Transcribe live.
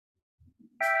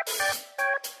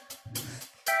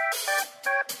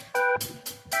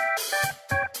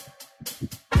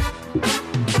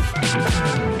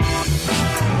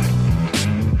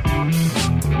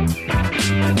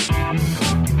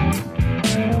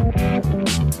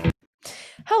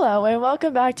Hello and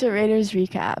welcome back to Raiders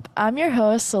Recap. I'm your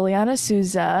host, Soliana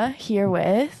Souza, here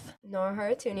with, Nora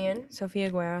Haratunian.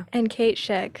 Sophia Guerra. And Kate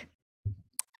Schick.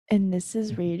 and this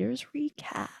is Raiders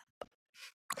Recap.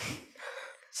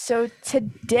 So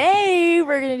today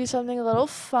we're going to do something a little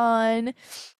fun.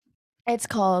 It's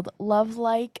called Love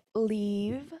Like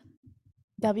Leave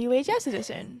WHS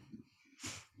edition.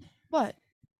 What?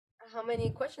 How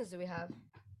many questions do we have?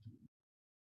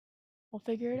 We'll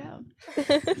figure it out.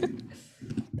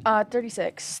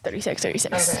 36. Okay.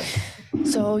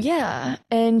 So yeah,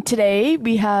 and today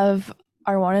we have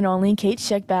our one and only Kate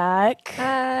Schick back.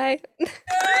 Hi.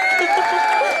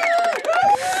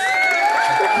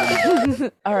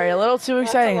 All right, a little too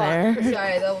exciting there.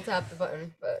 Sorry, double tap the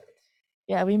button, but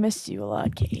Yeah, we missed you a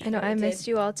lot, Kate. I know, I missed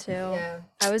you all too. yeah,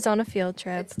 I was on a field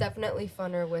trip. it's definitely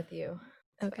funner with you.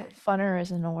 Okay. Funner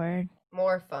isn't a word.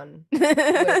 More fun. All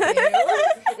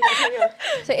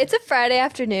So it's a Friday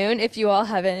afternoon, if you all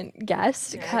haven't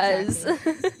guessed, Yeah, because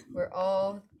exactly. We're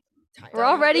all we're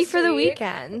all done ready this for the week.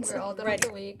 weekend. We're all done with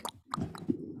the week.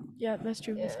 Yeah, that's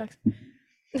true. That's Yeah. facts.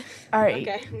 All right,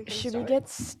 Okay. we can should we start. get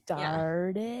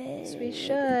started? Yes, we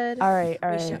should. All right.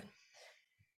 We should. All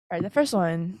right, the first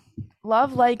one.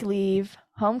 Love Like Leave,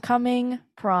 Homecoming,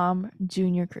 Prom,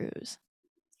 Junior Cruise.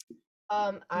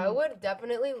 I would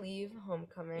definitely leave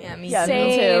homecoming. Yeah, me Yeah, me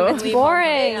Same. too. It's Leave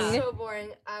boring. homecoming. It's so boring.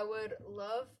 I would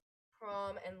love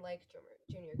prom and like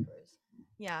junior cruise.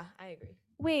 Yeah, I agree.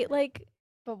 Wait, like,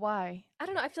 But why? I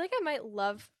don't know. I feel like I might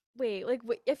love. Wait,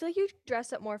 I feel like you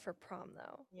dress up more for prom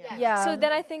though. Yeah. So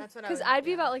then I think, That's what I because would- I'd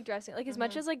be yeah. about like dressing, like as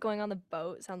much Mhm. as like going on the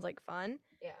boat sounds like fun.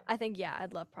 Yeah. I think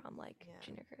I'd love prom like Yeah.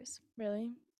 junior cruise.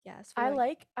 Really? Yes.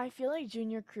 I feel like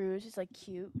Junior Cruise is like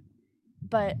cute,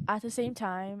 but at the same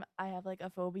time, I have like a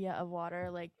phobia of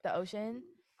water, like the ocean,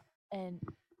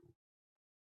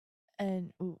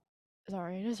 and ooh,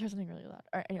 sorry, I just heard something really loud.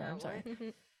 All right, anyway, No, I'm sorry,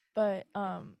 Mhm. but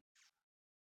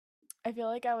I feel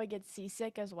like I would get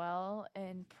seasick as well.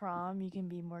 And prom, you can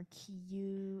be more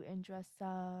cute and dress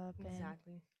up. And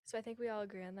Exactly. So I think we all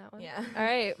agree on that one. Yeah. All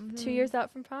right, 2 Mhm. years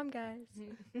out from prom, guys.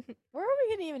 where are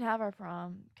we gonna even have our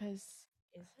prom? Cause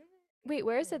Wait,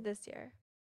 where is it this year?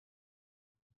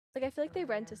 Like I feel like they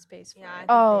rent a Yeah. space for Yeah, I it. think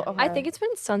oh, they- okay. I think it's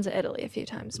been Sons of Italy a few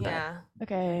times, but Yeah.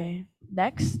 Okay,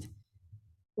 next.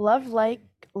 Love Like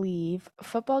Leave,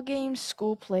 football games,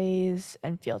 school plays,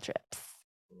 and field trips.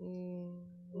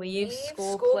 Leave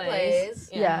school plays.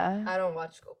 Yeah. I don't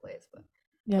watch school plays, but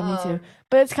Yeah, me too. um,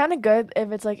 But it's kind of good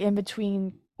if it's like in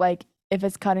between, like if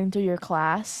it's cutting through your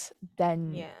class,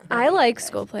 then Yeah. I like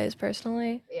school plays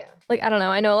personally. Yeah. Like I don't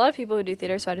know. I know a lot of people who do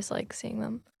theater, so I just like seeing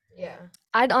them. Yeah.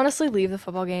 I'd honestly leave the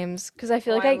football games because I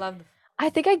feel like I I love. I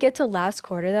think I get to last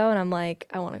quarter though, and I'm like,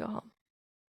 I want to go home.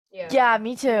 Yeah. Yeah,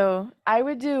 me too. I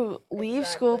would do leave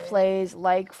school Exactly. plays,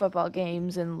 like football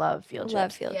games, and love field Love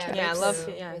trips. field Yeah, trips. Yeah, I me love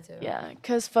too, it, yeah. Me too. Yeah,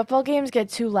 because football games get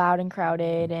too loud and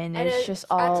crowded, and And it's just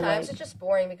all at times like, it's just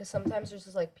boring because sometimes there's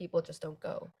just like people just don't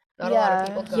go. Not a lot of Yeah.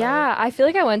 people go. Yeah, I feel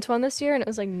like I went to one this year, and it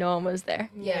was like no one was there.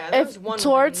 Yeah. there if was one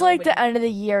towards when like the nobody- end of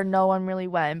the year, no one really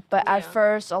went, but at Yeah.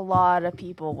 first, a lot of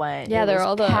people went. Yeah, It there were was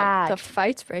all the packed.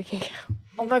 fights breaking out.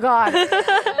 Oh my god.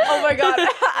 Oh my god.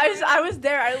 I was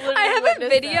there. I literally I have a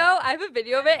witnessed video. that. I have a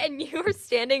video of it, and you were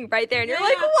standing right there, and you're Yeah,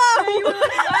 like, yeah, "Whoa!" you were,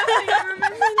 like, laughing, I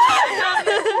remember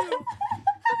that.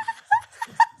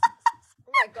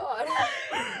 Oh my god.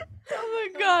 Oh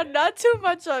my god, not too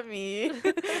much on me.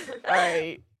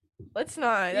 Alright. Let's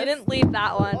not. You That's- didn't leave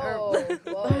that one. Whoa,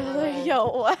 whoa, Like, whoa. yo,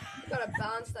 what? You gotta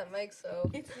balance that mic so.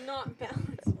 It's not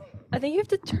balanced. I think you have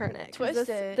to turn it. 'cause Twist this,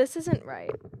 it. This isn't right.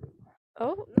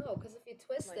 Oh, No, because if you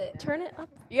twist Like it. that. turn it up.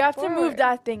 You have to move Forward.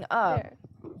 that thing up. There.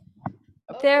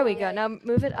 Oh, There we yeah. go. Now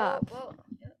move it Oh, up. well,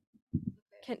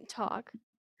 Can talk.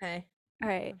 Hey. All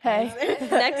right. Hey.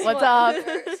 Next What's one. up?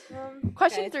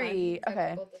 Question it's fine. 3. Okay.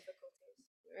 technical difficulties.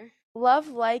 Love,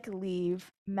 like,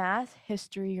 leave, math,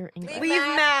 history, or English. Leave Leave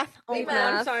math. math. Oh Leave my god,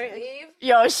 I'm math. sorry. Leave.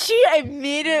 Yo, she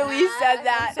immediately said Math,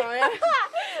 that. I'm sorry.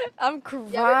 I'm both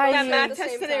crying. That at math the test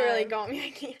same today really time. got me. I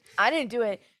can't. I didn't do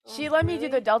it. She Oh, let me do the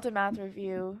really? Delta math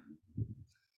review.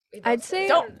 Wait, I'd that's say- good.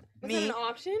 Don't Was me. that an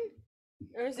option?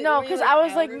 Or is it No, when you, because I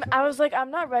was out like, or I was something? like,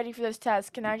 I'm not ready for this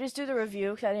test. Can I just do the review?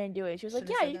 Because I didn't do it. She was like,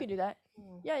 Should've yeah, said you that. could do that.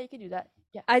 Oh. Yeah, you could do that.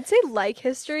 Yeah. I'd say like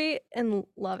history and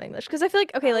love English because I feel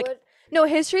like I like would- no,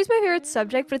 history is my favorite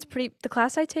subject, but it's pretty. The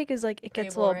class I take is like it Pretty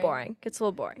gets a little boring. boring. Gets a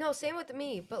little boring. No, same with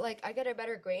me. But like, I get a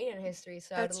better grade in history,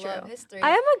 so That's I would love true. history. I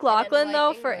am and McLaughlin like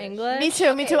though for English.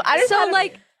 English. Me too. I Okay, just so, had him-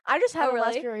 like- I just had Oh, him last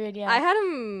really? period. Yeah. I had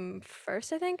him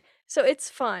first, I think. So it's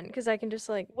fun because I can just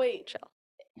like Wait, chill.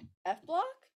 F block?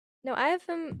 No, I have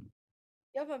him.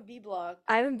 You have him B block.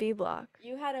 I have him B block.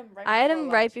 You had him right. I had before him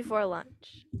right lunch. before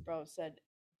lunch. Bro said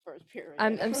first period.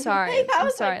 I'm sorry. Like, I I'm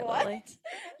was sorry, like, what? Lily.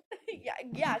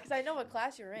 yeah, because I know what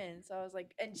class you're in. So I was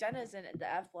like, and Jenna's in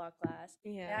the F block class.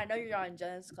 And Yeah. I know you're on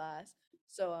Jenna's class.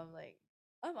 So I'm like,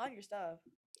 I'm on your stuff.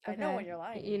 I know when you're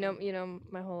lying. to You me. know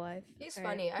my whole life. He's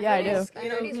Alright. funny. Yeah, I heard do. he's- I You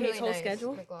know heard he's Kate's really whole nice. schedule?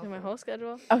 Know my McLaughlin. whole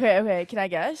schedule. Okay, can I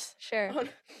guess? Sure.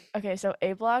 Okay, so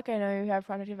A block, I know you have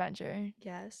Project Adventure.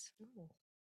 Yes.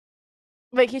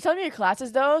 Wait, can you tell me your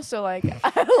classes though? So like,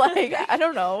 I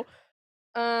don't know.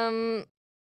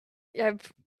 You have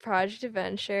Project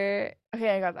Adventure,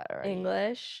 Okay, I got that already.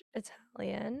 English,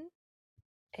 Italian,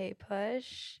 A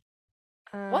push.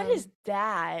 What is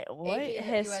that? What? AP US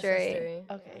History.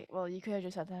 Okay, well you could have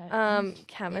just said that. A push is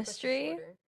Chemistry,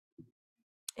 shorter.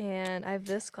 and I have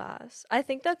this class. I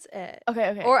think that's it.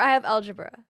 Okay. Or I have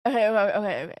algebra.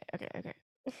 Okay.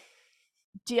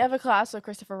 Do you have a class with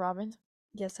Christopher Robbins?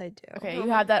 Yes, I do. Okay, you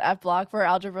have that F block for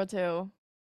algebra too.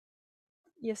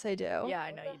 Yes, I do. Yeah,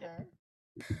 I What know the you do. heck?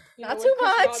 You Not know too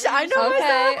what Chris much, I Robbins know used to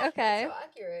myself. Okay, okay. So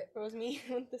accurate. do? Was me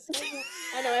with the schedule.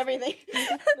 I know everything.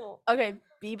 No. Okay,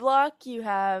 B block you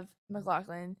have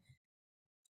McLaughlin.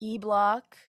 E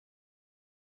block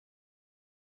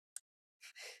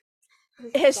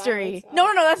history. Silence.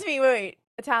 No, that's me. Wait.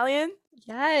 Italian?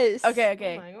 Yes.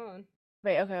 Okay. Oh my god.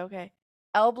 Wait, okay.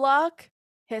 L block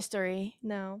history.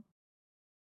 No.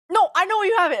 No, I know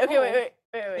you have it. Okay, Oh.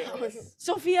 wait. That was-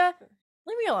 Sophia,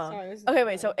 leave me alone. Sorry, this is Okay,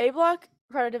 wait. So bad. A block,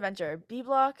 Product Adventure. B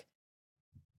block,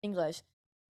 English.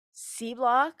 C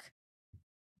block,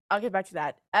 I'll get back to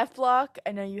that. F block,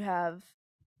 I know you have.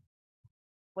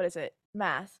 What is it?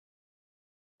 Math,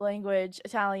 language,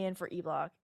 Italian for E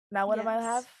block. Now what do I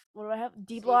have? Yes. What do I have?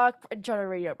 D C. block, charter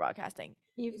radio broadcasting.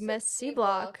 You've You said missed C C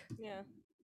block. block. Yeah.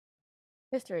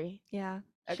 History. Yeah.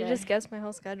 She Okay. just guessed my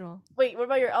whole schedule. Wait, what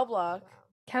about your L block? Wow.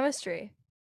 Chemistry.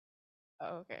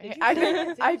 Oh, okay. Did you I say think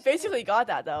that? Did I you say basically got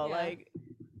that though. Yeah. Like,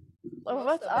 oh, Most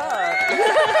what's of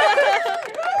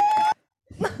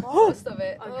up? Most of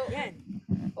it. Oh, Again.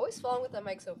 always falling with that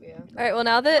mic, Sophia. All right. Well,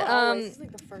 now that Not always. This is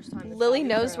like the first time. Lily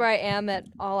knows where I am at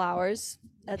all hours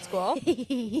at school.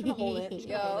 Hold it.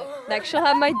 Yo. Next, she'll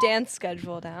have my dance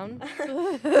schedule down. I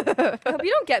hope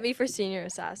you don't get me for senior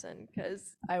assassin,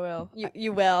 because I will.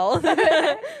 you will.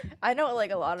 I know like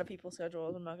a lot of people's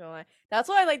schedules. I'm not gonna lie. That's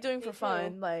what I like doing Me for too.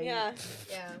 fun. Like, Yeah.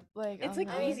 Yeah. like It's like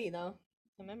I mean- easy though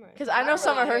to memorize. because I know don't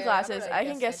some of really- her I don't classes. really I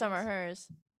guess can guess some of schedules. hers.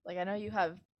 Like I know you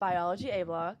have biology A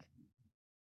block,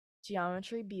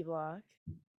 geometry B block.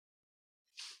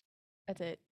 That's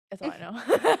it. That's all I know.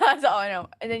 That's all I know.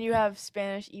 And then you have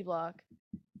Spanish E block.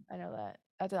 I know that.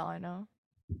 That's all I know.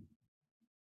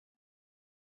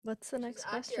 What's the She's next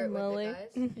accurate question, with it, Lily?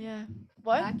 guys. Yeah.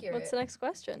 What? Accurate. What's the next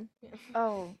question?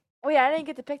 Oh. Oh yeah, I didn't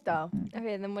get to pick though.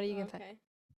 Okay, then what are you gonna pick? Okay.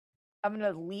 I'm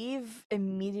gonna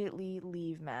immediately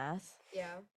leave math.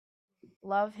 Yeah.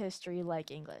 Love history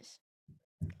like English.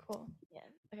 Cool. Yeah.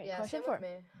 Okay, Yeah. question Same 4. with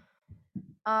me.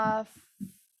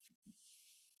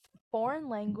 Foreign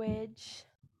language,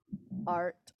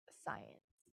 art, science.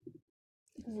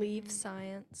 Leave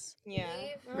science. Yeah.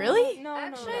 Leave. Really? No,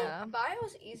 Actually, no. Yeah.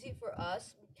 bio's easy for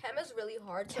us. Chem is really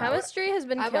hard. so I would- Chemistry has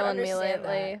been I would killing me understand that.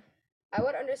 lately. I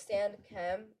would understand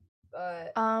chem,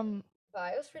 but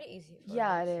bio's pretty easy. For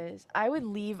Yeah, us. it is. I would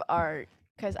leave art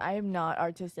because I am not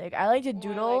artistic. I like to Oh, I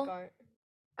doodle. like art.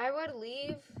 I would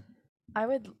leave. I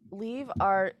would leave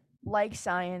art, like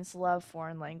science, love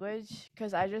foreign language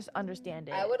because I just understand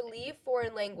it. I would leave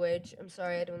foreign language. I'm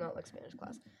sorry, I do not like Spanish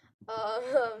class.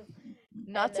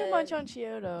 Not and too much then- on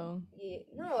Chiodo. Yeah,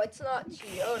 no, it's not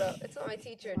Chioda. It's not my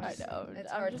teacher. I just- know.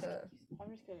 It's I'm hard just- to. I'm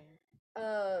just kidding.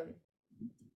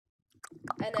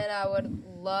 And then I would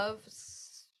love.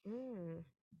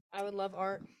 I would love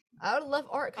art. I would love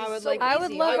art. 'cause I would it's so like- I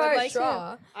would easy. love I would art like too.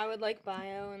 draw. I would like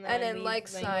bio and then, And then, leave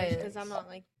like, language because I'm science. not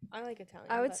like I like Italian.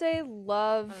 I would but say I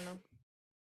love don't know.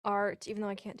 art, even though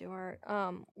I can't do art.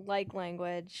 Like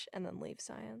language, and then leave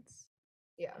science.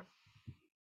 Yeah.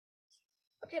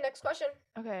 Okay, next question.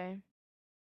 Okay.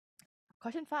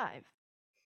 Question 5.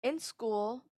 In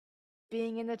school,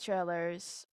 being in the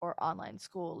trailers or online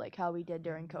school, like how we did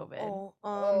during COVID. Oh,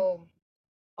 Oh,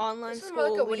 online this is school. more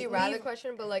like a would we you rather leave-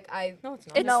 question, but like I. No, it's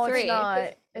not. It's no, 3. it's not. Is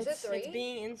it It's- 3? It's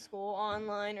being in school,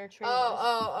 online, or trailers.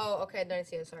 Oh, okay. Then I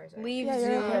see it. Sorry. Leave Yeah,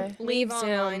 you're Zoom. okay. Leave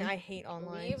online. Zoom. I hate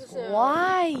online Leave school. Zoom.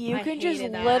 Why? You I can just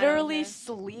hated that. I don't literally care.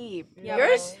 sleep. Yeah, You're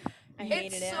but s- I It's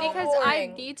hated it. so Because I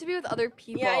boring. need to be with other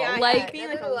people. Yeah, like being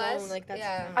like nevertheless, alone, like that's.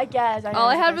 yeah. I guess. all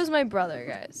I had guess. was my brother,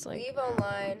 guys. Like Leave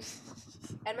online.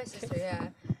 And my sister, yeah.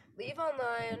 Leave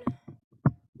online.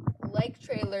 Like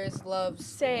trailers, love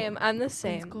school. same. I'm the In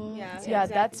same. school. Yeah, Yeah,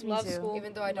 exactly. that's me Love too. school.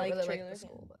 Even though I don't like really trailers, like the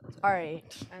school. But that's All right.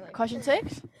 I like. Question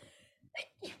 6.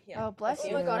 Yeah. Oh, bless Oh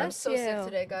you. my god, I'm Bless so sick you.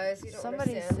 today, guys. You don't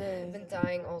Somebody's understand. I've sick. been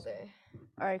dying all day.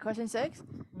 All right, question 6.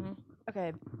 Mhm.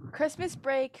 Okay, Christmas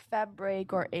break, Feb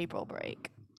break, or April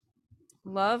break?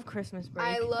 Love Christmas break.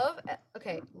 I love.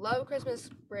 Love Christmas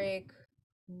break.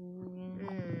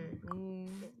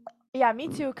 Yeah, me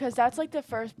too, because that's like the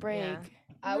first break. Yeah.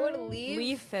 I would No.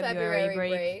 leave February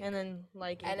break, and and then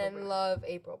like then April break. love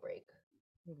April break.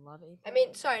 You love April. I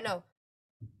mean, sorry, no.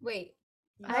 Wait.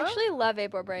 I actually love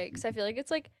April break because I feel like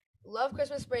it's like Love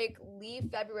Christmas break,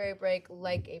 leave February break,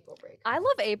 like April break. I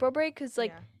love April break because like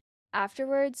Yeah.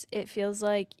 afterwards it feels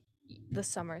like the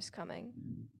summer's coming.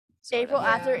 sort April of.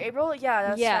 after Yeah. April? Yeah,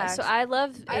 that's Yeah, facts. so I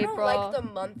love I April. don't like the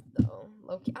month though.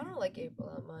 Low-key, I don't like April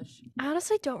that much. I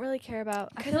honestly don't really care about.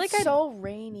 I Because feel like it's so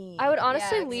rainy. I would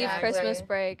honestly Yeah, leave Christmas exactly.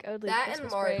 break. I would leave That and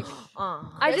Christmas March. break.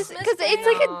 Oh. I just Christmas because it's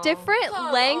like a break? different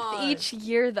Come length on. each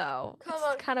year though. Come It's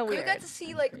on, kind of weird. You get to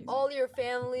see like all your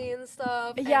family and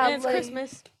stuff. Yeah, And it's like-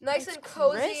 Christmas. nice It's and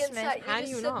cozy Christmas. inside. You How do just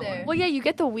you sit know? there. Well, yeah, you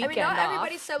get the I weekend mean, not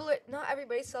off.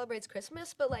 everybody celebrates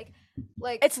Christmas, but like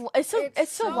It's the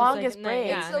so- longest Like, break.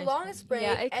 yeah. it's the nice longest break,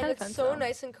 Yeah, it and kinda it's depends, so though.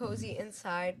 nice and cozy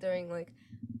inside during like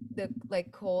the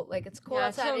cold, like it's cold Yeah,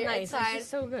 it's outside. so and you're nice. It's inside. just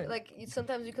so good. Like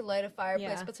sometimes you could light a fireplace,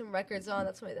 Yeah. put some records on.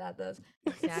 That's what my dad does.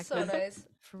 It's so Exactly. nice,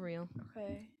 For real.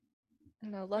 Okay.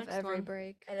 No, love Next every one.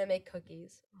 break. and I make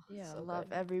cookies. Oh, it's Yeah, so love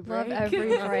good. every break. Love every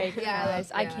break, Yeah, I love-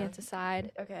 guys. I yeah. can't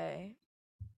decide. Okay.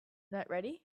 Not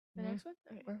ready? The Mhm. next one?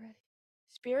 Okay. We're ready.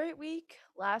 Spirit week,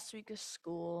 last week of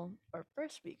school, or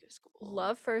first week of school?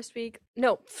 Love first week.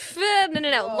 No,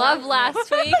 no. Whoa. Love last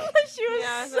week. She was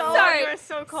Yeah, so Sorry. You were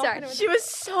so confident. with She was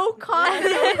so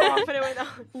confident. that. So confident with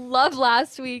that. Love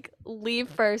last week. Leave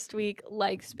first week.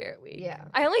 Like Spirit week. Yeah.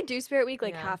 I only do Spirit week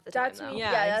like Yeah. half the That's time me. though.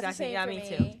 Yeah, Yeah, that's the exactly. same Yeah, for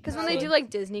me me. too. Because when they Same. do like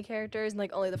Disney characters and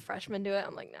like only the freshmen do it,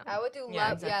 I'm like no. I would do Yeah,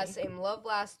 love. Yeah, exactly. same. Love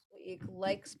last week,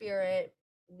 like Spirit,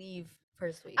 leave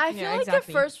first week. I feel Yeah, like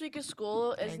exactly. the first week of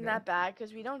school isn't agree. that bad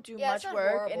because we don't do Yeah, it's much not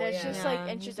work and horrible, it's yeah. just Yeah, like you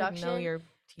just, introduction. know your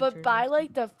But teachers by and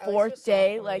like the you're fourth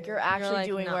day, sophomore like year. you're actually like,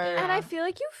 doing no, work. yeah. And I feel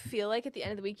like you feel like at the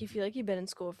end of the week, you feel like you've been in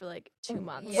school for like 2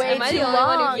 months. Way Am I too the only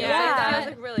one who long, feels yeah, like it yeah. feels that?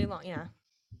 like really long. Yeah.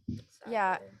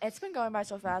 Yeah, Exactly. it's been going by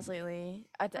so fast lately.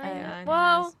 At the I end, know. it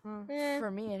well, has. Well, Eh,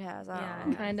 for me it has. I Yeah, don't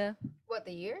know. kinda. What,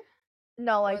 the year?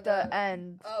 No, like Or the the-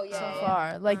 end Oh, yeah, so yeah, yeah.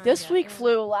 far. Like this Yeah. week Yeah.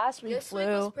 flew, last week This week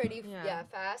was flew. pretty, Yeah.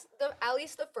 fast. At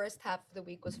least the first half of the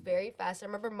week was very fast. I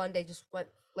remember Monday just went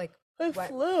like, It what-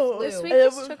 flew. flew. This week And it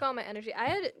just was- took all my energy. I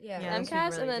had yeah. Yeah, this week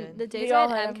MCAS, really and then did. the days We I all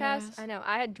had had MCAS, MCAS. I know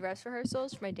I had dress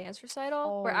rehearsals for my dance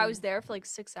recital where I was Oh. there for like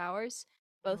 6 hours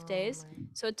both oh days. my-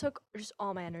 So it took just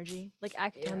all my energy, like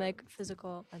academic,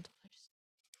 physical, mental.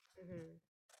 Mhm.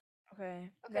 Okay.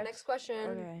 Okay, next question.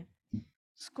 Okay.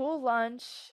 School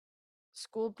lunch,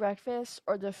 school breakfast,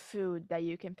 or the food that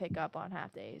you can pick up on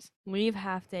half days? Leave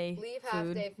half day. Leave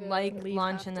half-day food. Like Leave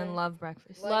lunch half and day. then love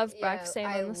breakfast. Love breakfast, same,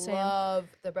 I I'm the same. love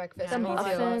the breakfast. Yeah, The me too.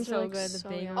 muffins So are like good, the so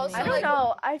bagels. yummy. Also, I don't like-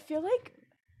 know. I feel like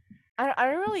I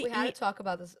don't really We had to eat. talk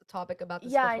about this topic about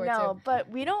this Yeah, I before know, too. but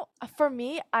we don't. For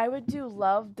me, I would do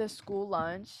love the school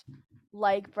lunch,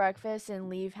 like breakfast, and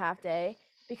leave half day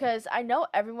because I know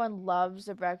everyone loves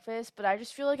the breakfast, but I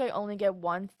just feel like I only get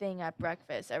one thing at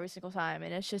breakfast every single time,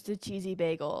 and it's just a cheesy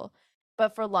bagel.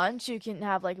 But for lunch, you can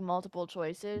have like multiple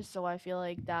choices, so I feel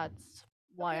like that's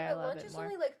why Okay, I but love lunch it is more.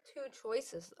 only like 2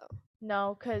 choices though.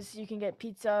 No, because you can get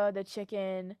pizza, the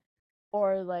chicken,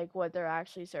 or like what they're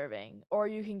actually serving, or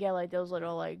you can get like those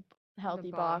little like healthy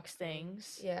box box things.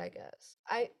 things. Yeah, I guess.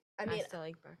 I mean, still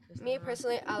like breakfast. me a lot.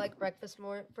 personally, I like breakfast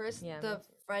more. First, Yeah, me the too.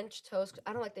 French toast.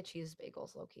 I don't like the cheese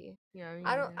bagels, low key. Yeah,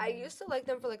 I don't. I used to like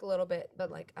them for like a little bit,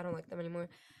 but like I don't like them anymore.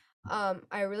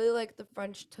 I really like the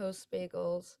French toast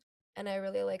bagels, and I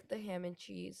really like the ham and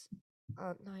cheese.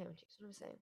 Not ham and cheese. What am I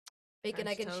saying? Bacon,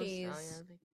 French egg, and toast, cheese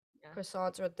yeah.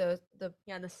 croissants or the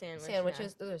Yeah, the sandwich.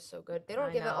 sandwiches. Those are so good. They don't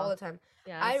I give it all know. the time.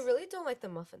 Yeah, I it's- really don't like the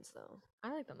muffins though.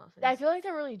 I like the muffins. I feel like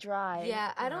they're really dry.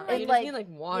 Yeah, I don't No, And, you like. just need like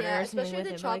water Yeah, or something especially with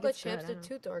the it, but, like, chocolate it's good, chips. I They're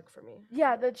don't know. too dark for me.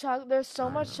 Yeah, the there's so I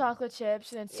much know. chocolate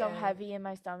chips and it's so Yeah. heavy in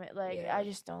my stomach. Like Yeah. I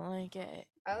just don't like it.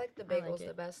 I like the I like bagels the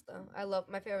it. best though. I love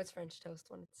my favorite's French toast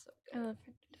one. It's so I good. love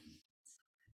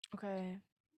Okay.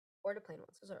 Or the plain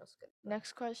ones. Those are also good. but-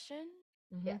 Next question.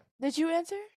 Mhm. Yeah. Did you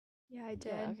answer? Yeah, I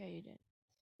did. Yeah, okay, you did.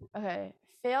 Okay.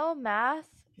 Fail math,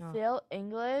 No. fail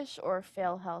English, or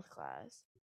fail health class?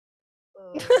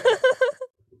 Ugh.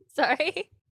 Sorry.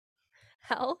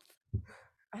 Health.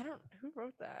 I don't who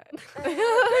wrote that?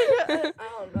 I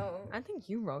don't know. I think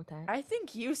you wrote that. I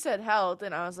think you said health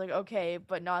and I was like, okay,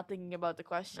 but not thinking about the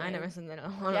question. I never said that.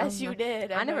 Yes, you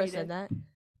did. I know never you said did. that.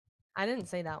 I didn't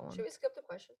say that one. Should we skip the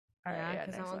question? All right, Yeah, yeah,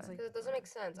 'cause that next one's one. like- Because it doesn't make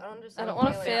sense. I don't I understand. don't why,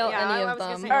 want to like, fail Yeah, any I of was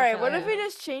gonna them. say All don't right, fail what if we yeah.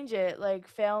 just change it? Like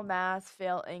fail math,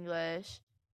 fail English,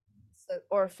 it's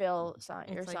or fail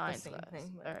science, your It's like the science same class.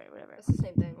 thing, but- All right, whatever. It's the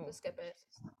same thing. Oh. Just skip it.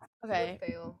 Okay,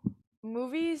 Fail.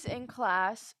 movies in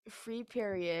class, free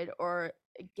period, or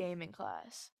game in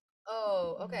class.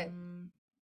 Oh, okay. Mm,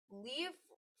 Leave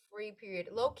free period.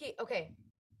 Low key. Okay.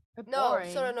 They're No.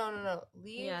 boring. So no.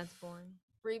 Leave yeah, it's boring.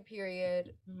 free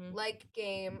period. Mhm. Like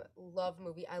game. Love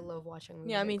movie. I love watching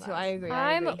movies. Yeah, in me too. class. I agree.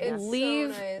 I'm I agree. Yeah. It's so leave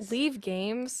nice. leave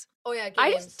games. Oh yeah, games.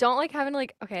 I just don't like having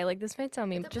like okay, like this might sound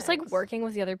mean, It but just like depends. working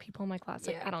with the other people in my class.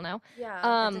 Like Yeah. I don't know.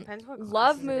 Yeah. It depends what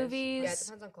Love classes it is. movies. Yeah, it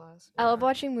depends on class. I love Yeah.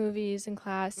 watching movies in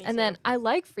class, Me and then too. I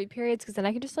like free periods because then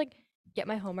I can just like get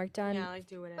my homework done. Yeah, like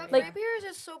do whatever. But Like- free periods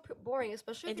are so boring,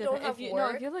 especially if you It don't depen- have if you,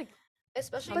 work. No, if you like.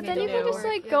 Especially But if then you you don't can have just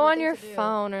work, like you have go on nothing your to do.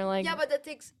 phone or like Yeah, but that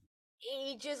takes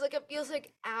ages. Like it feels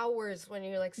like hours when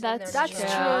you're like sitting That's there. That's in true.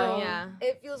 class. Yeah.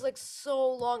 It feels like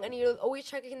so long, and you're always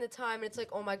checking the time. And it's like,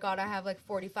 oh my god, I have like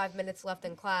 45 minutes left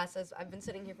in class. As I've been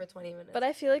sitting here for 20 minutes. But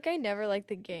I feel like I never like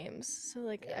the games, so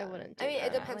like I Yeah. wouldn't. Do I mean,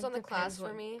 it that. depends on the class for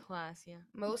what me. Class, yeah.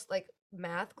 Most like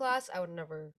math class, I would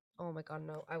never. Oh my god,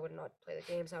 no, I would not play the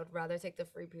games. I would rather take the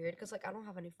free period because like I don't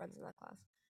have any friends in that class.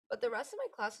 But the rest of my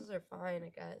classes are fine, I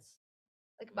guess.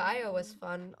 Like bio was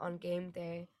fun on game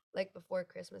day, like before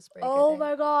Christmas break. I Oh think.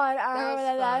 my god, I That remember was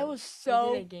that. That fun. was did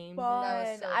so a game day? fun. That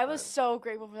was so I was fun. so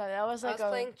grateful for that. That was I like was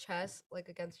playing chess like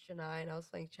against Shania, and I was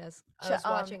playing chess. I was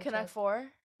watching Connect chess.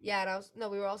 4. Yeah,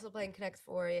 and we were also playing Connect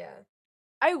 4. Yeah.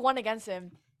 I won against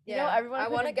him. You know, Yeah, everyone I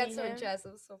won couldn't beat against him in him. chess.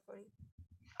 It was so funny.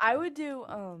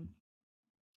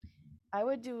 I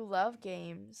would do love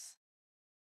games,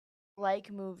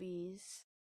 like movies.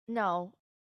 No,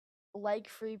 like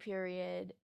free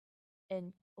period,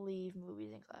 and leave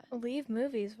movies in class. Leave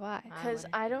movies. Why? Because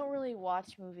would. I don't really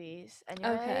watch movies anyway,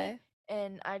 Okay.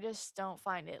 and I just don't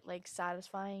find it like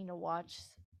satisfying to watch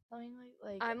something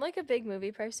like. I'm like a big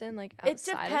movie person, like It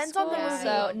outside depends of on the school. movie. So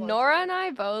Yeah, I love Nora watching and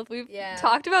I both we've Yeah.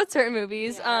 talked about certain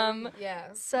movies. Yeah,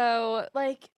 Yeah. So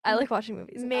like I like watching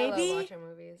movies. I maybe love watching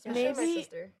movies. Especially with my maybe-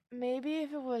 sister. maybe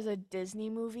if it was a Disney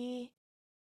movie,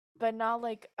 but not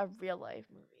like a real life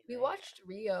movie. We like- watched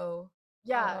Rio.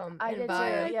 Yeah, I in did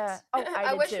bio. too. Yeah. Oh, I I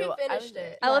did wish too. we was finished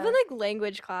there. it. I love in Yeah. like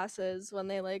language classes when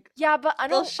they like. Yeah, but I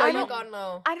they'll don't. show I Oh my don't. god,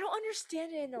 no. I don't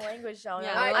understand it in the language zone.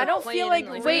 Yeah, I, they, I like, don't play feel it like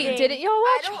in, like, Wait, reading. didn't y'all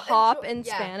I watch don't Hop enjoy- in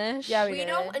yeah. Spanish? Yeah, we We did.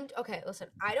 don't. Okay, listen.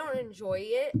 I don't enjoy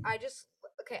it.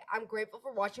 Okay. I'm grateful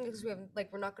for watching because we have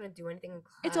like we're not gonna do anything in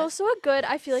class. It's also a good.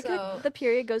 I feel like So- the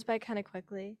period goes by kind of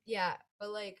quickly. Yeah,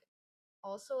 but like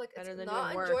also like Better it's than not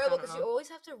doing work, I enjoyable don't because you know. always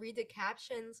have to read the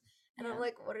captions, and Yeah. I'm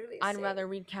like, what are they I'd saying? rather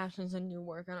read captions than do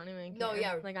work. I don't even care. No,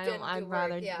 yeah, Like I then don't. I'd do work,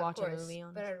 rather yeah, of watch a course, movie.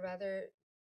 But I'd rather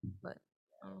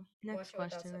Oh, watch next it without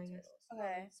question, I guess. subtitles. Not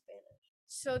Okay. in Spanish.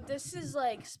 So this is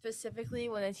like specifically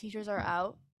when the teachers are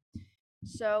out.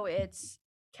 So it's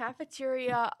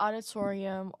cafeteria,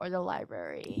 auditorium, or the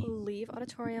library. Leave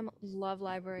auditorium. Love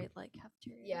library. Like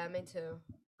cafeteria. Yeah, me too.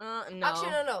 No.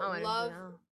 Actually, no. I wouldn't do Love.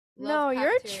 that. No, Love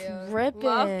you're cafeteria.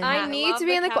 tripping. I need to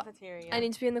be in the cafeteria. I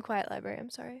need to be in the quiet library. I'm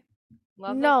sorry.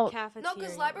 Love No. the cafeteria. No,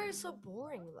 because library is so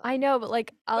boring. Though. I know, but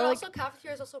like I'll But like. also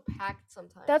cafeteria is also packed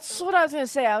sometimes. That's so, what I was gonna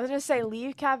say. I was gonna say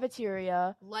leave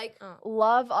cafeteria, like. Oh,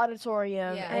 love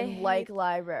auditorium, Yeah. and I like hate-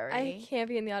 library. I can't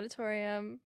be in the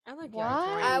auditorium. I like the Why?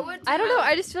 auditorium. I would. I don't know. do-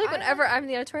 I just feel like I whenever like- I'm in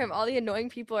the auditorium, all the annoying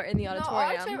people are in the No,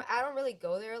 auditorium. I don't really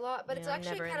go there a lot, but it's Yeah, I'm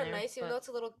actually never in kind of there, nice, even but- though it's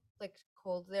a little like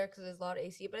cold there because there's a lot of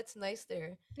AC. But it's nice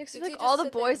there. Next, You like just all the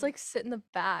sit there boys and- like sit in the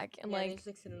back and Yeah, they like just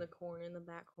like sit in the corner, in the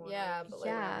back corner. Yeah, but like,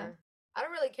 Yeah. whatever. I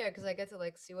don't really care because I get to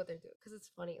like see what they're doing because it's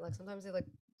funny. Like sometimes they like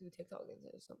do TikTok games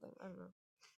or something. I don't know.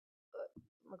 But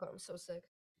oh my god, I'm so sick.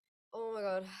 Oh my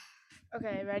god.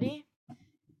 Okay, ready?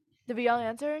 Did we all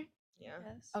answer? Yeah.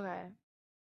 yes. Okay.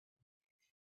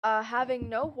 Having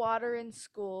no water in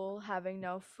school, having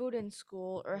no food in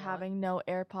school, or What? having no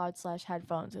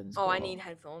AirPods/headphones in school. Oh, I need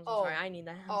headphones. I'm sorry. Oh. I need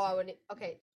that. I'm Oh, I sorry. would.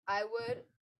 Okay, I would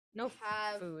No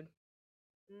have- food.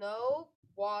 no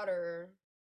water.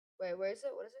 Wait, where is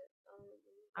it? What is it?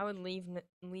 I would leave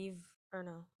or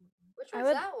no. Which I one's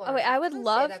would- that oh, one? wait, I would Doesn't say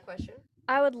love- that question.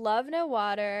 I would love no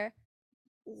water,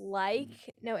 like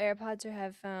no AirPods or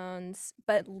headphones,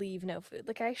 but leave no food.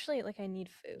 Like I need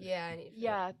food. Yeah, I need. Food.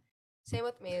 Yeah, Same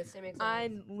with me. Same exact.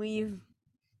 I'd leave.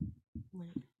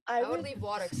 Wait. I would leave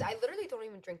water because I literally don't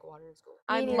even drink water in school.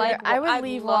 I'd neither. like. I would I'd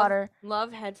leave love- water.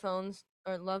 Love headphones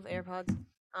or love AirPods.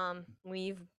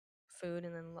 Leave food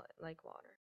and then like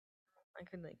water. I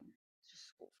could like just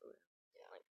school food.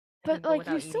 I But could go like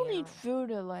without you still eating at need all. food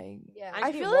to like. Yeah. I I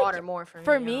just feel need like water more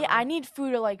for me. me, I I don't know. need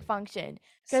food to like function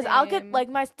because I'll get Same. like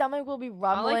my stomach will be I like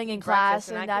rumbling eat in breakfast, class,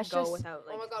 and I and could that's go just without Oh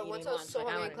like my god! eating Once I was lunch. so Like, I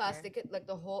hungry in wouldn't class, care. they could like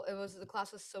the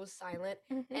class was so silent,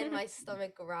 and my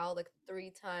stomach growled like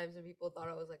 3 times, and people thought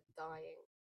I was like dying.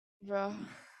 bro.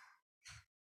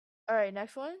 All right,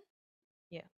 next one.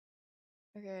 Yeah.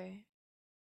 Okay.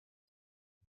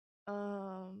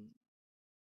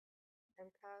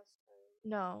 MCAS.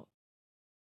 No.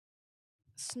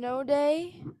 Snow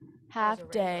day, half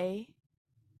random. day.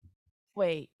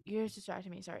 Wait, you're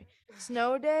distracting me. Sorry.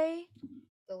 Snow day,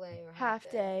 Delay or half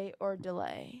day, or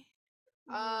delay.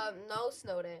 No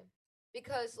snow day,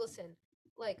 because listen,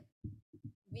 like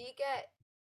we get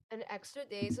an extra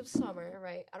days of summer,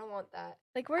 right? I don't want that.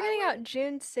 Like we're I getting would out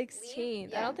June 16th. I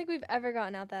yeah. don't think we've ever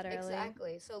gotten out that early.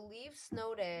 Exactly. So leave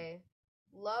snow day,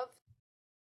 love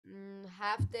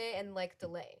half day, and like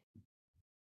delay.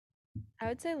 I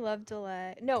would say love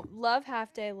delay. No, love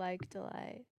half day, like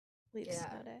delay. Leave Yeah.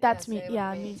 snow day. That's Yeah, me. same with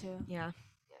Yeah, me. me too. Yeah.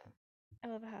 I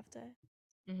love a half day.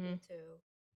 Mm-hmm. Me too.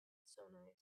 So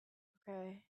nice.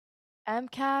 Okay.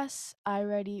 MCAS,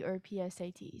 iReady, or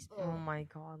PSATs. Oh my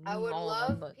god. I leave would all of love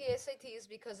them, but PSATs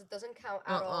because it doesn't count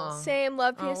at all. Same,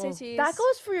 love Oh. PSATs. That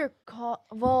goes for your well,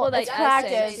 Well, it's like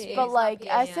practice, SATs, but not like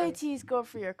PSATs. SATs go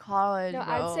for your college, No,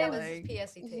 bro. I'd say Yeah, but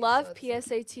this like- is PSAT. love so it's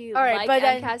like- PSAT, All right, like but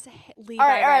then- MCAS, leave all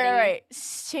right, all right, iReady. all right.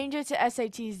 Change it to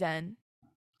SATs then.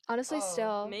 Honestly, Oh,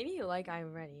 still. maybe you like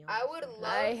iReady. I would honestly.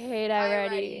 love. I hate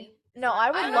iReady. No,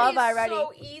 I would iReady love is iReady.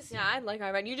 so easy. Yeah, I like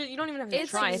iReady. You don't even have to It's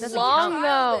try. It doesn't long count.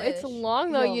 though. It's Childish.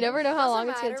 long though. Yo. You never know how Doesn't long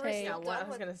it's gonna matter, we're take. Yeah, still what I done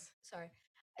was with- gonna. Sorry,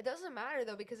 it doesn't matter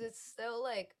though because it's still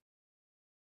like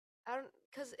I don't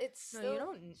because it's No, still you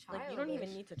don't. Like, you don't even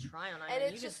childish. need to try on And iReady.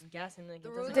 it's You just guess and like it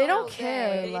through doesn't. They the don't whole care.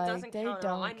 day. It Like doesn't they count at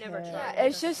all. don't I never care. tried. Yeah, It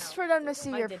It's doesn't just count. for them to It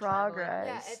see I your did try, but, like-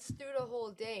 progress. Yeah, it's through the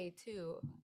whole day too.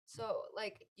 So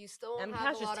like you still won't have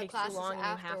MCAS a just lot of takes too classes long, and you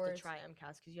have afterwards. to try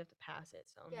MCAS because you have to pass it.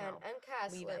 So Yeah, no, and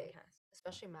MCAS leave like MCAS.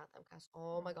 especially math MCAS.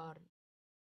 Oh my god,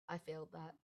 I failed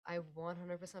that. I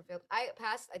 100% failed. I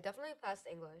passed. I definitely passed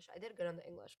English. I did good on the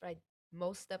English, but I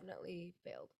most definitely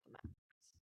failed the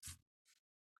math.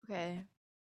 Okay,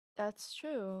 that's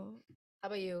true. How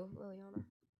about you, Liliana?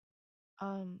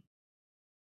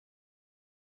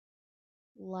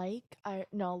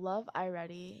 Love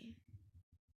iReady,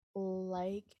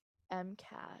 like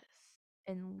MCAS,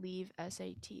 and leave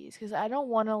SATs because I don't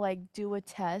want to like do a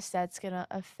test that's gonna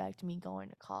affect me going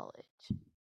to college.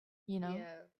 You know, Yeah,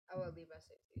 I would leave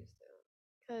SATs too.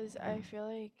 because I feel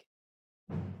like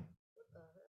What the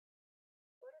heck?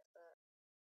 What is that?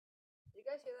 Did you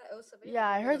guys hear that? It was somebody Yeah,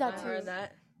 I moving heard the that I too. heard box.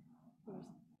 that.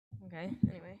 Okay.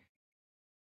 Anyway.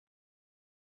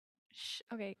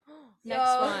 Okay. Yo.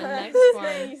 Next one. That's Next one.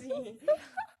 Crazy.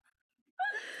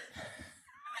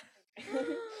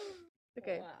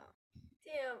 okay, Wow.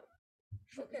 Damn.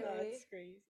 Okay. That's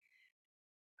crazy.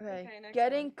 okay. Okay, next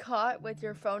Getting one. caught with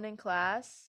your phone in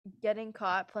class, getting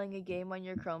caught playing a game on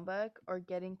your Chromebook, or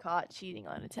getting caught cheating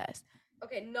on a test.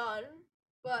 Okay, none.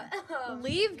 But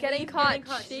Leave getting Leave caught getting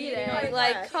caught cheating cheating. on a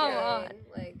Like, test, come yeah. on.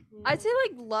 Like I'd say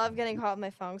like love getting caught with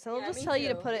my phone because they'll Yeah, just me tell you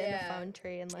to too. put it in the Yeah. phone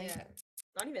tree and like. yeah.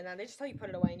 Not even that. They just tell you put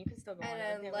it away, and you can still go on it. And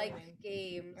They then won't like even-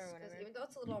 games, or because whatever. even though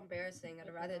it's a little embarrassing, I'd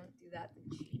Like, rather uh-huh. do that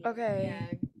than cheating. Okay,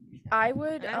 Yeah. I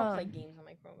would And I don't play games on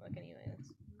my Chromebook anyway.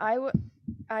 That's...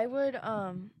 I would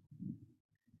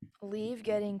leave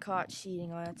getting caught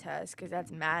cheating on a test because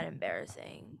that's mad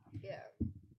embarrassing. Yeah.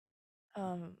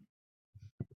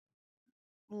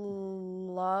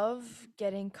 Love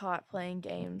getting caught playing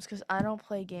games because I don't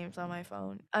play games on my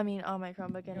phone. I mean, on my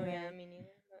Chromebook Oh anyway. yeah, me neither.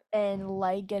 But... And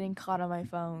like getting caught on my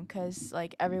phone because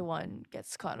like everyone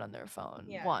gets caught on their phone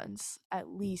Yeah. once, at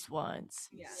least once.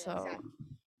 Yeah. So, exactly.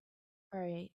 all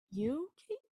right, you,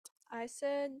 Kate? I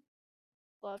said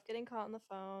love getting caught on the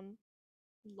phone,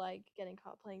 like getting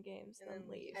caught playing games, And then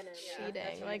then leave And then, yeah, cheating.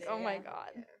 that's Like, cheating, oh my yeah. god.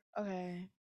 Yeah. Okay.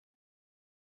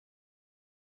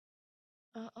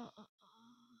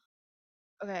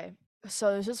 Okay,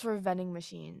 so this is for vending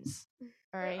machines.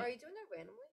 All Wait, right. are you doing that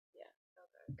randomly?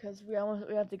 Because we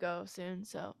have to go soon.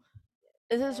 So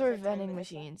this is What was for our time vending limit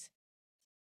set? machines.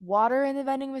 Water in the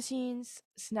vending machines,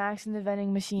 snacks in the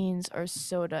vending machines, or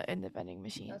soda in the vending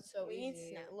machines. That's so we need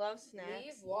easy. love snacks.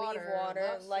 Leave water,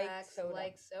 love like snacks, soda.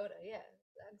 like soda. Yeah,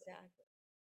 exactly. Exactly.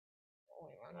 Oh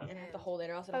wait, wrong. And I have to hold it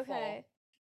or else it'll Okay. fall.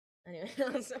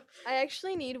 Anyway, so I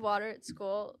actually need water at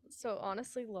school, so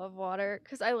honestly love water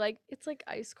because I like it's like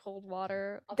ice cold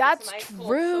water. I'll take That's some ice cold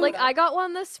true. Like soda. I got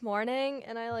one this morning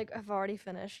and I like I've already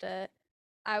finished it.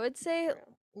 I would say True.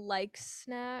 like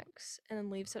snacks and then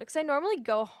leave soda because I normally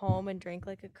go home and drink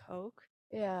like a Coke.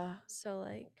 Yeah, So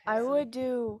like I see. would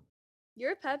do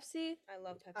You're a Pepsi. I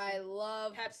love Pepsi. I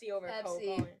love Pepsi over Coke.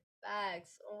 Pepsi. Oh,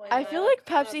 Bags. Oh my I god. feel like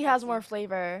I love Pepsi has Pepsi. more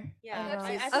flavor. Yeah, I don't know.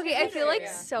 Pepsi's Okay, I feel like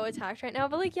Yeah. so attacked right now,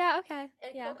 but like, yeah, okay,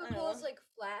 And yeah. Coca-Cola's know. like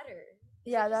flatter.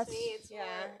 Is Yeah, it just that's- me? It's yeah,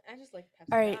 more- I just like Pepsi.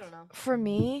 All I right, don't know. for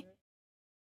me,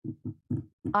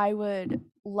 I would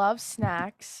love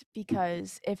snacks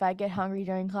because if I get hungry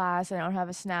during class and I don't have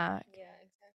a snack, Yeah,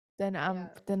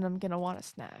 exactly. then I'm gonna want a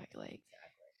snack. Like,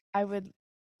 I would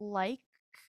like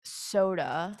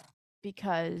soda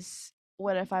because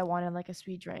what if I wanted like a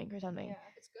sweet drink or something? Yeah.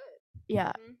 It's good.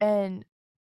 Yeah, Mhm. and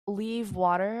leave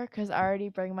water because I already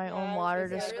bring my Yeah, own I was water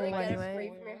gonna to say, I school Literally get anyway. it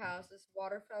free from your house. There's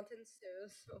water fountains too.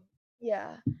 So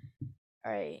Yeah.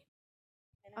 All right.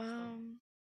 Okay, next one.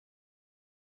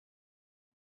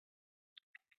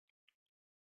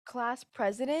 Class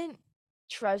president,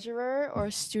 treasurer, or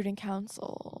student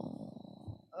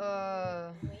council?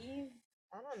 Leave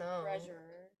I don't know. treasurer.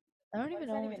 I don't What even does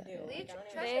know that what even that do? is. Like, I don't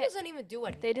even Treasure They- doesn't even do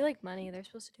anything. They do like money. They're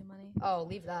supposed to do money. Oh,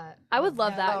 leave that. I would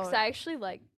love Yeah, that oh. because I actually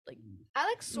like I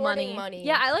like sorting money.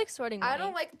 Yeah, I like sorting money. I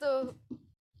don't like the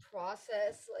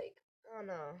process. Like, I don't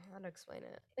know how to explain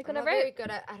it. Like, I'm not whenever I- very good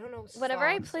at. I don't know. Whenever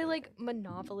I stocks play or like anything.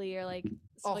 Monopoly or like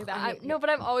Oh, stuff like that, I hate no, but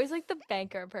I'm always like the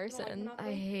banker person, Monopoly?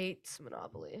 I hate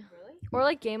Monopoly. Really? or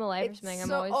like Game of Life or It's something. so,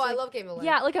 I'm always I like, love Game of Life.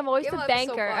 yeah, like I'm always Game the of Life is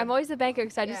so banker. I'm fun. always the banker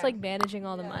because I just Yeah. like managing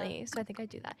all the Yeah. money. So I think I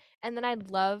do that. And then I'd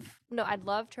love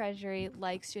treasury,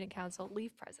 like student council,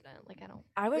 leave president. Like I don't.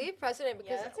 I would. Leave president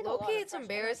because that's like a low lot key of it's pressure.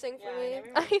 embarrassing Yeah, for me.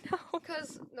 everyone- I know.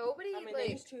 Because nobody I mean, like.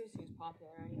 they just choose who's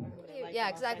popular. Right? Or who they like Yeah,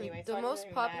 the most exactly. Anyway, so The it doesn't most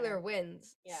even popular matter.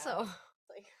 wins. Yeah. So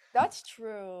Like, That's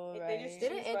true, They right? just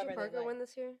didn't choose Andrew whoever they Parker like. win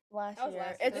this year? last that was year.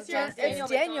 last It's This your, year? it's Daniel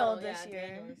Daniel McDonald. this Yeah, year.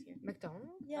 Daniel this year. McDonald?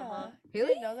 Yeah. Uh-huh. You Really?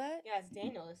 didn't know that? Yeah, it's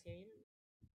Daniel this year.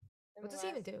 What does he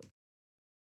even do?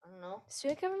 I don't know.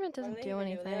 Student government What doesn't they do even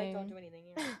anything. They like don't do anything.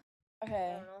 Yeah. I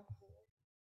Okay. don't know.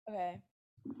 Okay.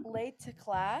 Late to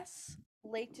class,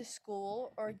 late to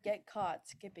school, or get caught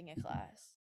skipping a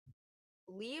class.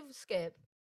 Leave, skip.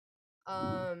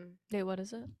 Wait, what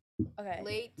is it? Okay.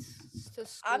 Late to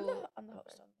school. I'm the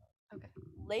host. Okay.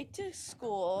 Late to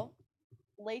school,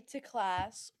 late to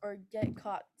class, or get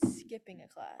caught skipping a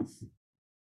class.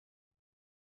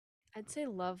 I'd say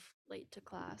love late to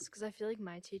class because I feel like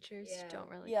my teachers Yeah. don't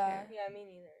really Yeah. care. Yeah, me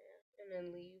neither. Yeah. And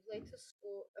then leave late to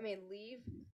school. I mean, leave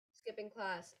skipping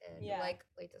class and Yeah. like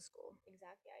late to school.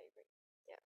 Exactly. I agree.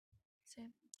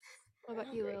 Same. What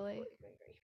about you, Great, Lily?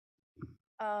 great.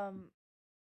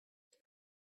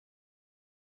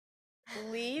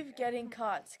 Leave getting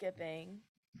caught skipping.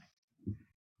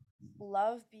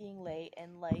 Love being late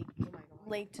and like Oh my god.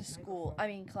 late to school. I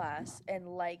mean class and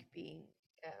like being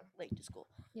Yeah. late to school.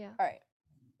 Yeah. All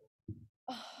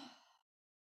right.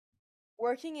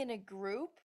 Working in a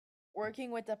group, working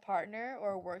with a partner,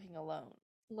 or working alone.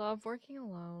 Love working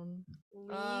alone.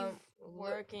 Leave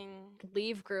working.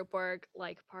 Leave group work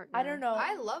like partner. I don't know.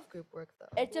 I love group work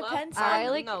though. It depends I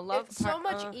on like- no love. It's so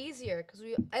much easier because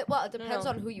we. Well, it depends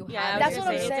no. on who you Yeah, have. I That's was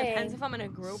what gonna I'm say, It depends saying. if I'm in a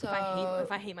group.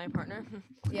 If I hate my partner,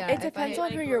 Yeah. it if I depends hate on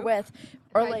my who you're group- with.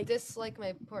 Or if I like dislike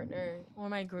my partner. or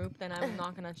my group, then I'm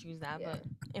not gonna choose that. Yeah. But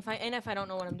if I don't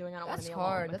know what I'm doing, I don't want to That's be alone.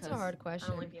 hard. That's a because hard I question.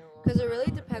 don't like being alone. Because it I don't really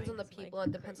know what I'm depends doing, on the it's, like, people.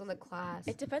 It depends on the crazy. class.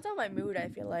 it depends on my mood, I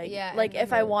feel like. Yeah, Like and the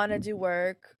if I mood. want to do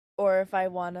work or if I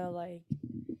want to like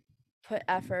put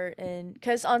effort in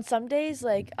cuz on some days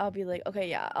like I'll be like, okay,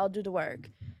 yeah, I'll do the work.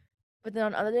 But then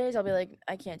on other days I'll be like,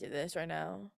 I can't do this right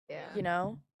now, Yeah. you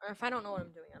know? Or if I don't know what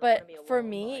I'm doing, I don't want to But be alone. for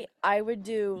me, I would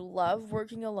do love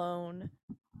working alone,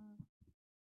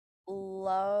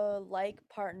 love like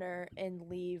partner and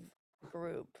leave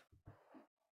group.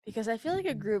 Because I feel like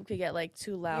a group could get like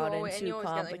too loud and too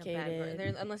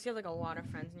complicated. Unless you have like a lot of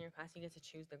friends in your class, you get to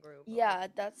choose the group. but, like, Yeah,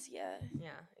 that's Yeah,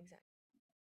 exactly.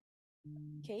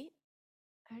 Kate?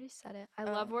 I already said it. I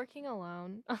Oh. love working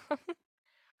alone.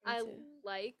 I too.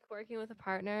 like working with a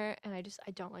partner, and I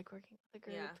don't like working with a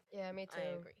group. Yeah, Yeah, me too. I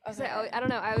agree. 'Cause Okay. I don't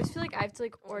know. I always feel like I have to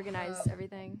like organize Uh,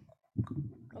 everything.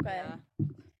 Okay. Yeah.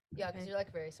 Yeah, because Okay. you're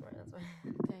like very smart. That's why.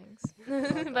 Thanks.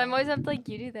 But I'm always have to like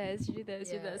you do this, you do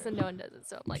this, you do this, Yeah. and no one does it.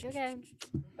 So I'm like, okay.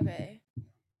 Okay.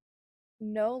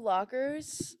 No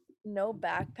lockers, no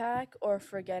backpack, or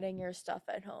forgetting your stuff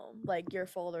at home, like your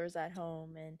folders at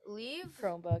home and Leave.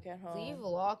 Chromebook at home. Leave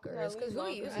lockers. Because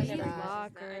leave who lockers. uses I never that? use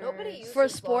lockers. Nobody uses For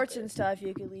sports and lockers. stuff,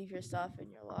 you could leave your stuff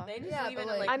in your locker. They just Yeah, leave but, it in,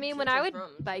 like- like, I mean, when I would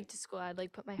teachers' rooms. bike to school, I'd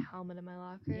like put my helmet in my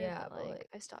locker. Yeah, but, but, like like-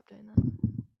 I stopped doing that.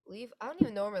 Leave. I don't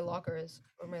even know where my locker is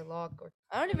or my lock or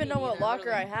I don't Me even know what neither,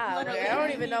 locker I literally. have. Like, Literally, I don't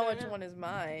me even know neither, which yeah. one is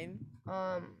mine.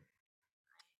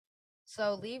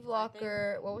 So leave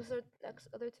locker. What was the next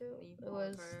other two? Leave It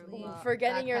was locker, leave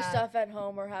Forgetting your backpack. stuff at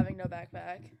home or having no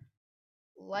backpack.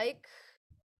 Like.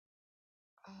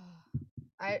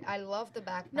 I love the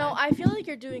backpack. No, I feel like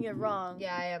you're doing it wrong.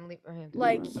 Yeah, I am.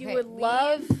 Like you Okay, would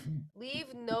love.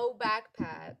 leave no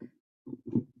backpack.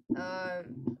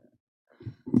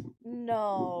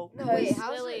 No, No, wait, 'cause-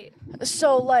 how's Lily,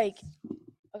 so like,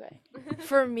 okay,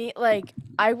 for me, like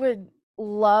I would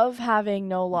love having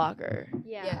no locker.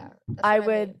 Yeah, that's I what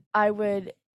would, mean. I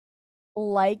would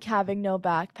like having no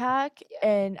backpack, Yeah.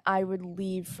 and I would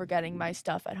leave forgetting my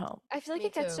stuff at home. I feel like Me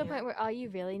it gets to a too. point where all you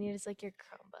really need is like your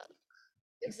Chromebook.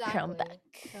 Exactly.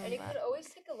 Chromebook. And you could always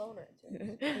take a loaner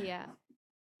too. Yeah.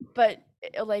 But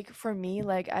like for me,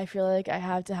 like I feel like I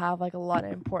have to have like a lot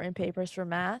of important papers for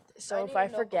math. So if I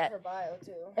forget,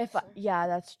 yeah,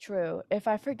 that's true. If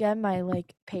I forget my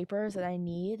like papers that I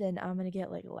need, then I'm gonna get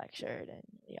like lectured and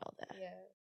yelled at. Yeah.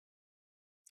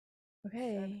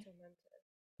 Okay.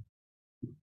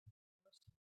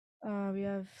 We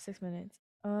have 6 minutes.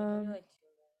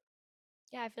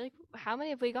 Yeah, I feel like how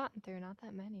many have we gotten through? Not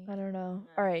that many. I don't know.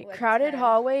 Yeah. All right, Like crowded 10.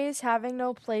 hallways, having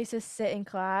no place to sit in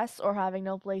class, or having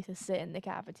no place to sit in the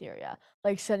cafeteria,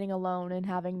 like sitting alone and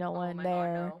having no Oh one my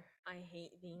there, God, no. I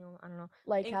hate being I don't know.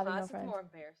 like In having class, no it's friends. more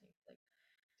embarrassing. Like,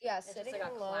 Yeah, just sitting like a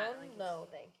alone. cla- like, no, it's-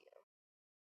 thank you.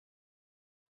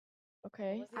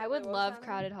 Okay. was the- I wait, would what was love that one?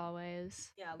 crowded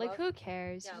hallways. Yeah, Like love- who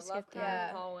cares? Yeah, You just love get through. crowded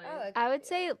Yeah, hallways. I I would yeah.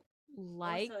 say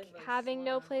like like, really having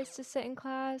no slow. place to sit in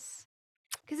class.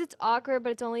 Cause it's awkward,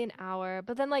 but it's only an hour.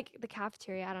 But then like the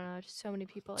cafeteria, I don't know, just so many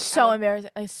people. Like, I So would embarrassing.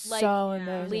 It's like, so yeah.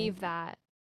 embarrassing. leave that.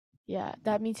 Yeah,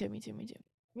 that me too. Me too. Me too.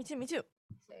 Me too. Me too.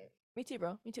 Same. Me too,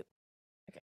 bro. Me too.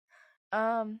 Okay.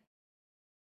 All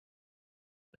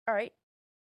right.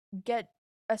 Get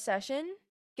a session.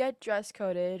 Get dress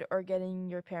coded or getting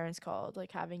your parents called.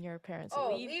 Like having your parents. Oh,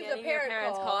 like, leave the getting your parent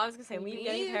parents call. call. I was gonna say leave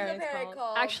getting Leave parents the parent called.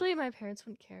 call. Actually, my parents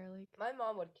wouldn't care. Like my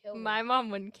mom would kill me. my mom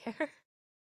wouldn't care.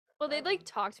 Well, they'd like Um,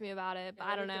 talk to me about it, but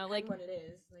I don't know. Like what it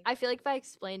is. Like, I feel like if I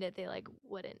explained it, they like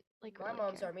wouldn't like. My really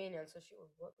mom's care. Armenian, so she would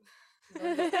whoop.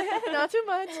 Not too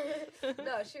much.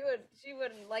 No, she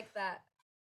wouldn't like that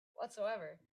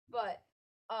whatsoever. But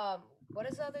what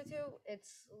is the other two?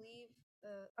 It's leave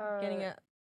the getting a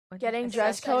Getting a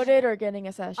dress session. coded or getting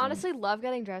a session. Honestly, love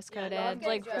getting dress Yeah, coded. love getting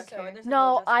like dress who code. cares? There's, like,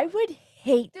 No, dress I code. would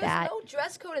hate There's that. no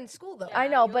dress code in school though. I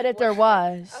Yeah, know, you, but like, if there wear-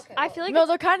 was. Okay. I well, feel like No, it's-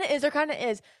 there kind of is. There kind of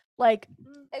is. Like,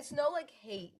 it's no like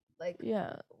hate like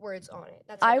yeah. words on it.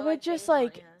 That's I it. No, would just, things on-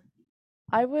 like- yeah.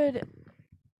 I would.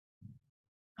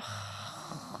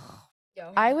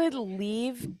 Yo. I would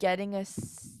leave getting a.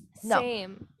 No,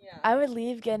 Same. Yeah. I would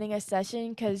leave getting a session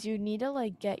because you need to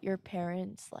like get your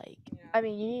parents like. Yeah. I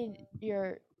mean,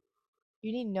 you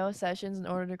need no sessions in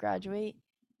order to graduate.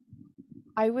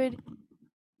 I would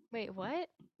Wait, what?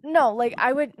 no like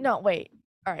I would no wait.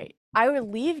 All right, I would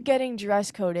leave getting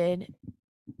dress coded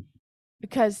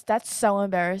because that's so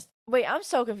embarrassing. Wait, I'm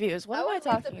so confused. What am I would leave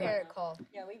talking the about? parent call.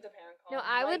 Yeah, leave the parent call. No,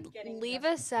 I Like would getting leave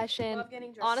dress- a session. love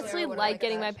getting dress Honestly, Sarah wouldn't like like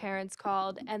getting that. my parents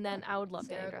called, and then I would love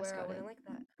Sarah getting dress Guerra coded. wouldn't like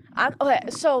that. I'm okay.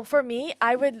 So for me,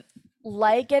 I would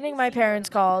like getting my Lucy wouldn't parents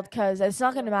like called that. because it's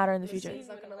not going to matter in the Lucy future. is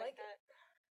not gonna like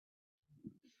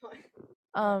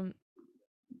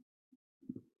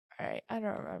All right, I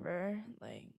don't remember.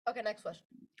 Like, Okay, next question.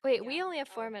 Wait, Yeah. we only have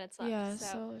 4 minutes left. yeah. so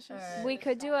So it's just Alright. we Just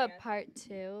could do tell a me it. part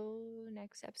 2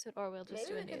 next episode, or we'll just Maybe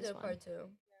do we a could news do a one. part 2.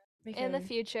 we In the can-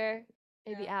 future,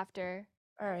 maybe Yeah. after.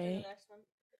 All After the right. next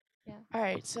one. All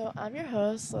right. So I'm your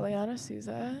host, Liliana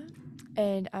Souza,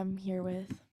 and I'm here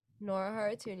with, Nora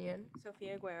Haratunian.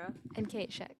 Sophia Guerra. And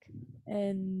Kate Sheck.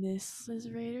 and this is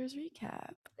Raiders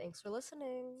Recap. Thanks for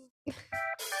listening.